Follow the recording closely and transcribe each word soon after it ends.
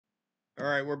All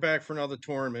right, we're back for another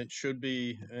tournament. Should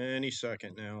be any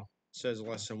second now. It says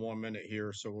less than 1 minute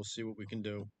here, so we'll see what we can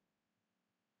do.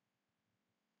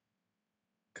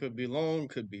 Could be long,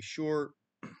 could be short.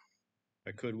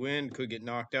 I could win, could get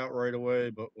knocked out right away,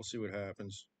 but we'll see what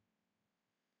happens.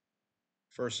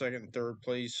 First, second, and third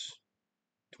place,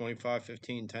 25,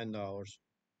 15, $10.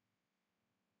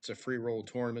 It's a free roll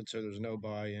tournament, so there's no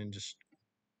buy-in, just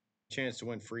chance to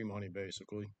win free money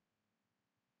basically.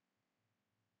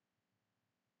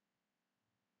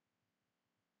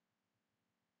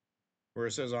 Where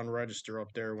it says on register up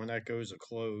there, when that goes to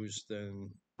close, then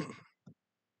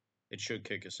it should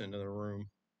kick us into the room.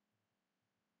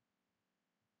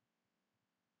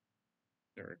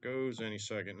 There it goes, any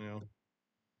second now.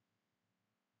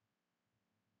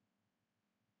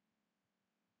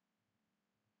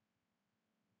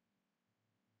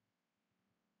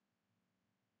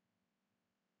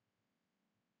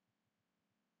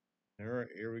 All right,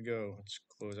 here we go. Let's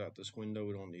close out this window.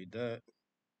 We don't need that.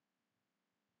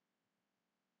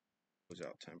 Close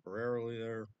out temporarily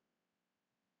there.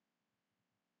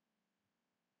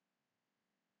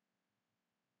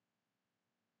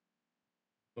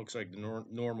 Looks like the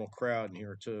normal crowd in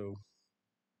here too.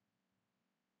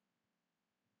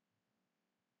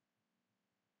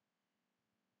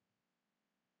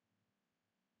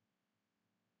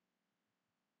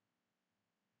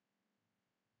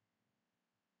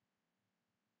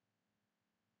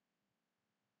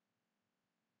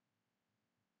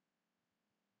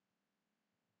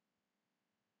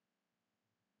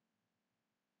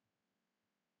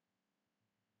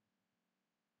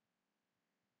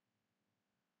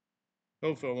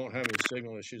 Hopefully I won't have any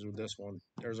signal issues with this one.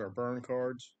 There's our burn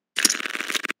cards.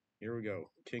 Here we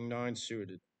go. King 9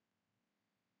 suited.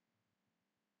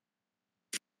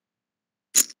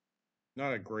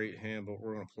 Not a great hand, but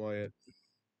we're going to play it.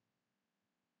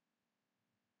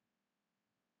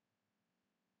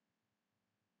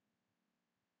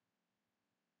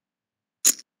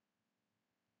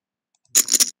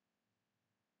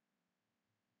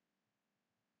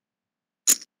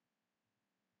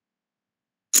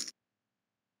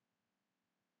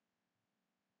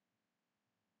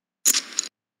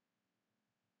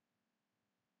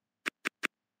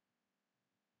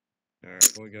 All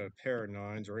right, well, we got a pair of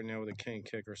 9s right now with a king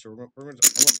kicker, so I'm going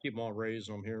to keep on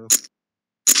raising them here.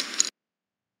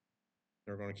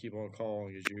 They're going to keep on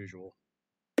calling as usual.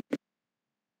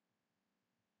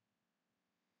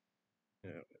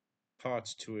 Yeah,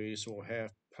 pot's 280, so we'll half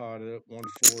pot it at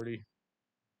 140.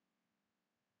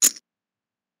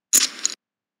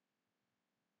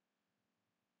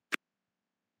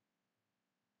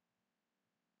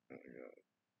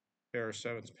 Pair of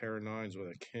 7s, pair of 9s with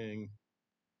a king.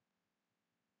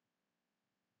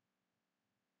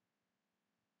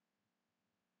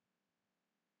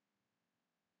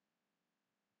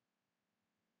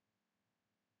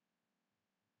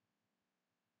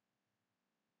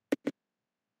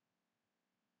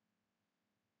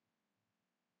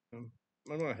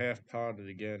 I'm going to half pot it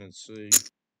again and see what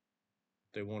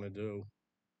they want to do.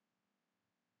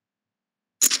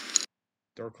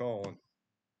 They're calling.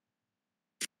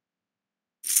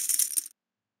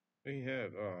 He had,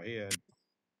 oh, he had,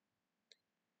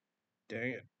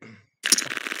 dang it.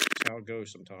 That's how it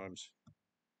goes sometimes.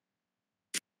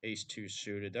 Ace 2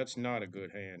 suited. That's not a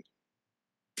good hand.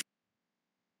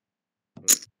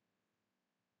 But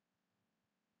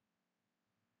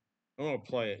I'm going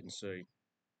to play it and see.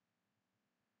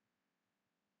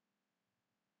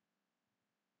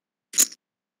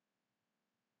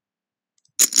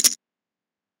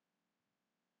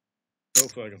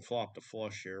 Hopefully I can flop the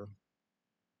flush here.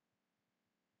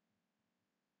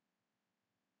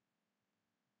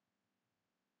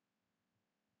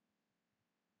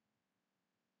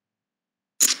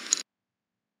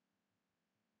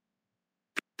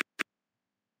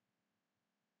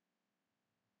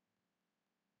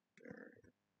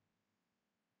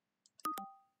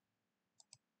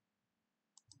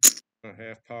 I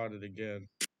half pot it again.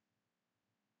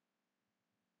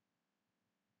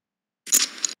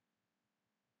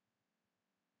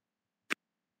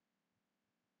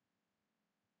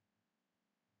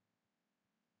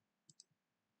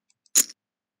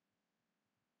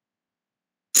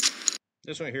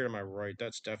 This one here to my right,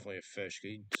 that's definitely a fish.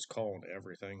 He's just calling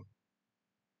everything.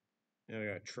 Yeah, I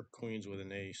got trip queens with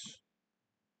an ace.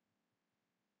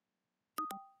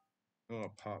 I'm going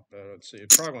to pop that. Let's see.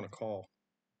 It's probably going to call.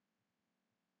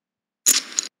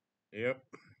 Yep.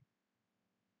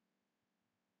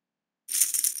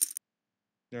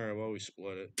 All right, well, we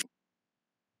split it.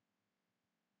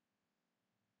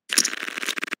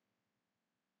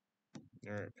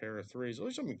 All right, pair of 3s. At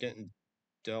least I'm getting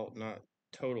dealt, not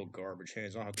total garbage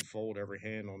hands. I'll have to fold every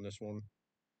hand on this one.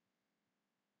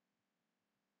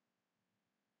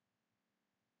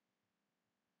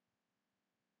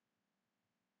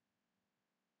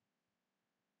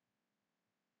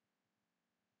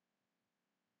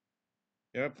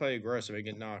 Yeah, I play aggressive. I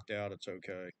get knocked out. It's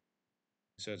okay. It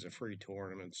says a free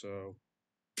tournament, so.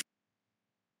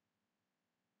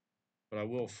 But I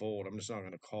will fold. I'm just not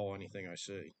going to call anything I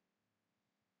see.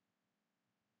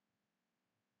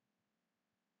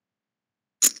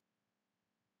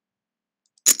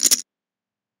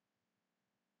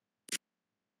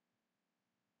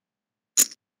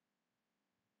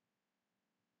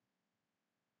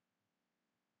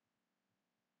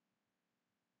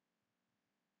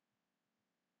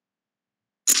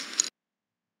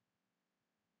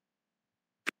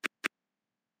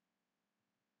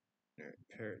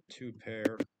 Pair, two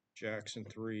pair, jacks and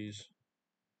threes.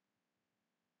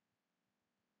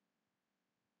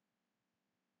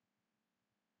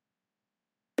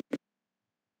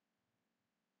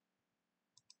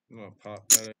 I'm gonna pop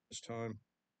that this time.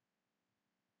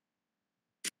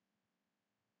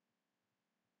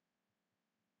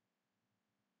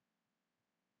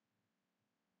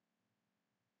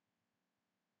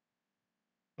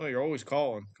 Oh, you're always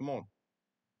calling. Come on.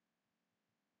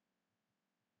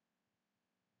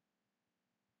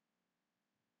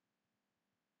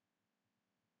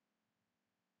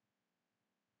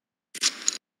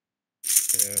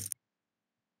 Yeah.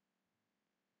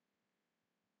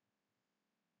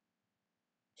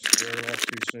 Squared it off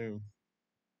too soon.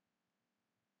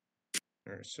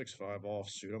 All right, 6-5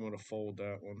 offsuit. I'm gonna fold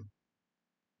that one.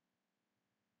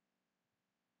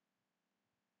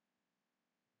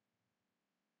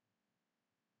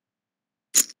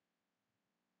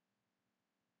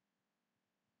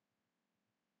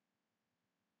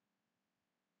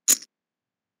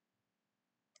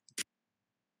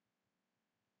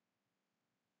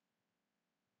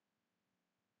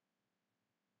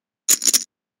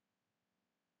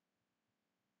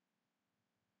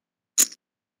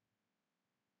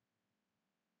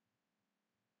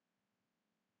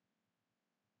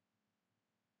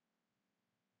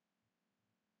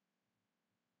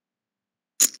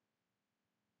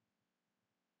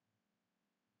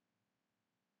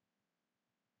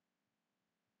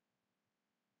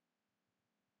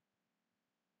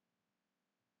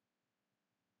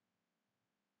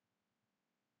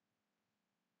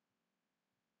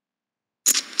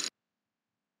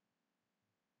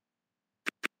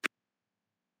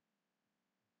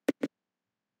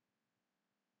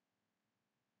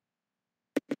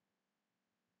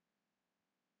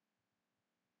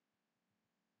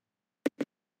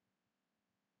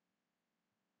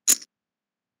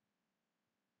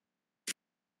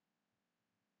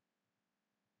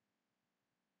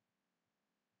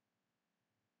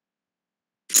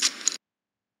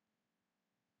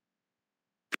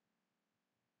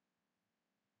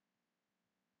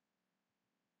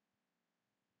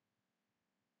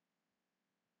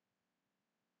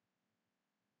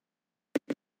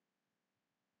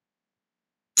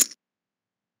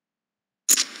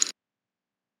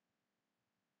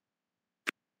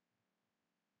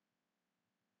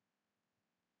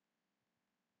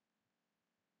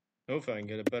 Hopefully I can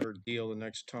get a better deal the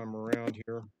next time around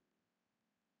here.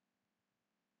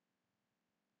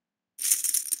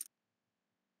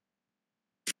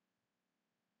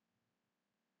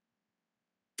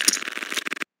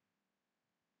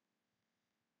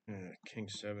 Yeah, King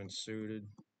 7 suited.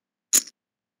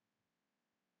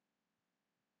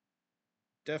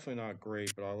 Definitely not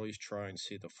great, but I'll at least try and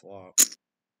see the flop.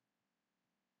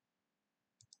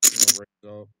 Raise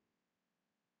up.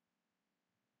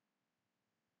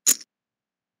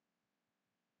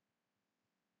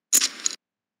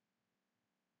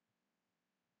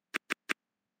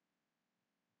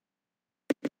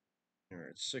 All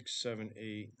right, 6, 7,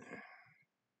 8.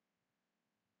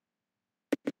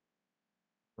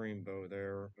 Rainbow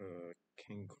there.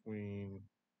 King, queen.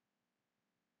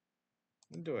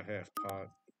 I'm gonna do a half pot.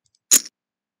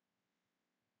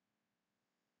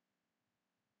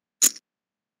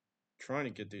 Trying to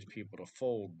get these people to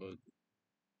fold, but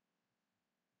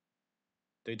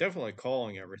they definitely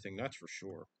calling everything, that's for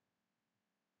sure.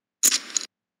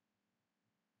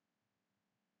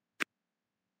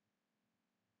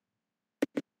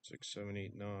 6, 7,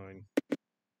 8, 9.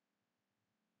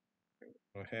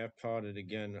 I half potted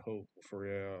again, hope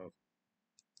for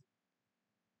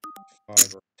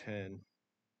 5 or 10.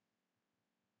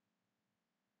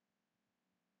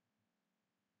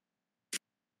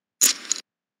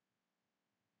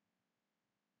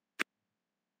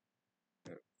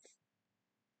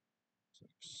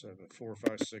 7, 4,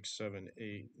 5, 6, 7,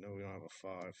 8. No, we don't have a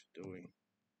 5, do we?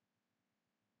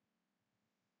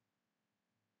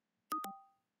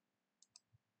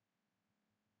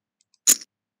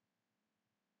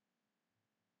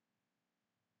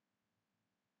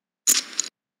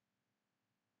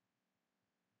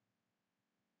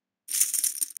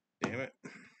 Damn it.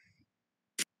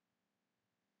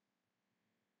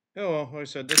 Oh, well, like I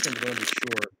said, this one's going to be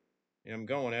short. Yeah, I'm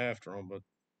going after them, but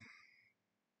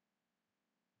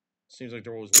seems like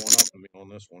they're always one up on me on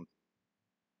this one.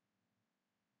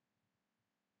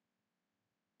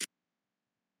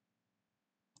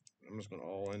 I'm just going to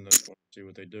all in this one, see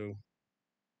what they do.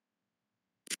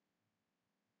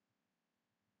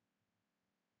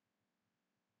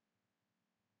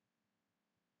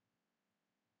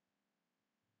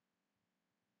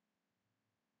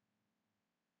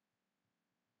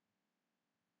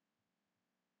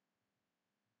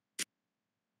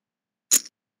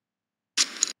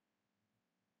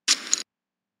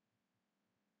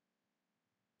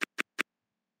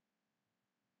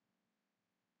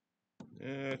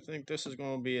 Yeah, I think this is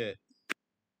going to be it.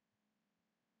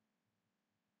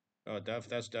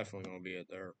 That's definitely going to be it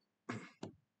there.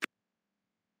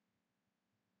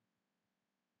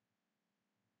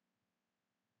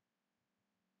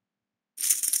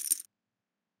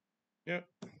 Yep.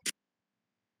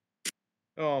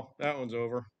 Oh, that one's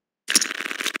over.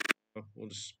 We'll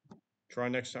just try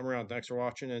next time around. Thanks for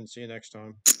watching and see you next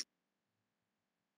time.